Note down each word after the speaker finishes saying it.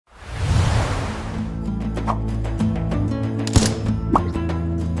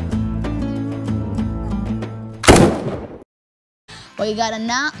We got a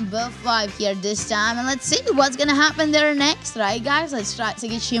number 5 here this time, and let's see what's gonna happen there next, right guys? Let's try to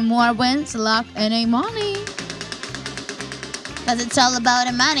get you more wins, luck, and a money. Cause it's all about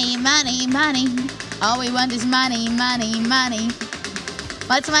the money, money, money. All we want is money, money, money.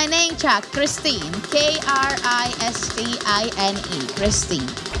 What's my name, Chuck? Christine. Kristine. Christine.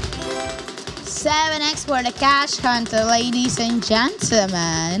 7x for the cash hunter, ladies and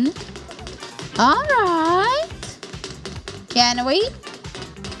gentlemen. Alright. Can we?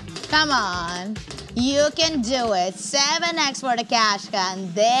 Come on. You can do it. 7x for the cash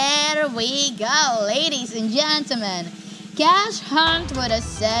hunt. There we go, ladies and gentlemen. Cash hunt with a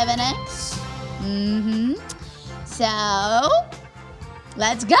 7x. So,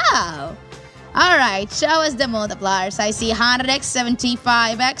 let's go. Alright, show us the multipliers. I see 100x,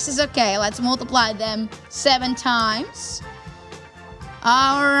 75x is okay. Let's multiply them 7 times.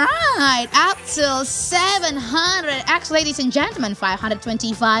 Alright, up till 700x, ladies and gentlemen.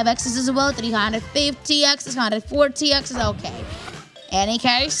 525x is as well. 350x is 140x is okay. Any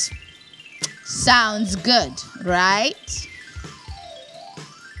case, sounds good, right?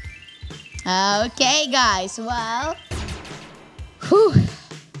 Okay, guys, well,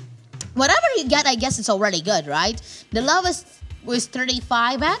 whatever you get, I guess it's already good, right? The lowest was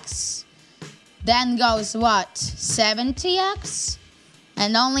 35x, then goes what, 70x,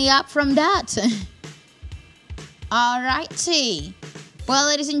 and only up from that. Alrighty. Well,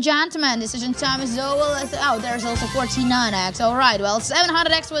 ladies and gentlemen, decision time is over. Oh, there's also 49x. Alright, well,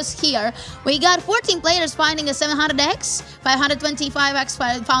 700x was here. We got 14 players finding a 700x. 525x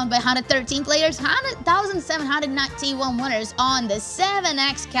found by 113 players. 100,791 winners on the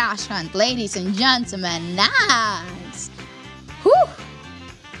 7x cash hunt, ladies and gentlemen. Nice. Whew.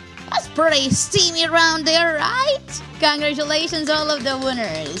 That's pretty steamy around there, right? Congratulations, all of the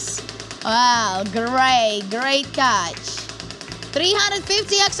winners. Wow, great catch.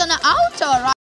 350x on the auto, right?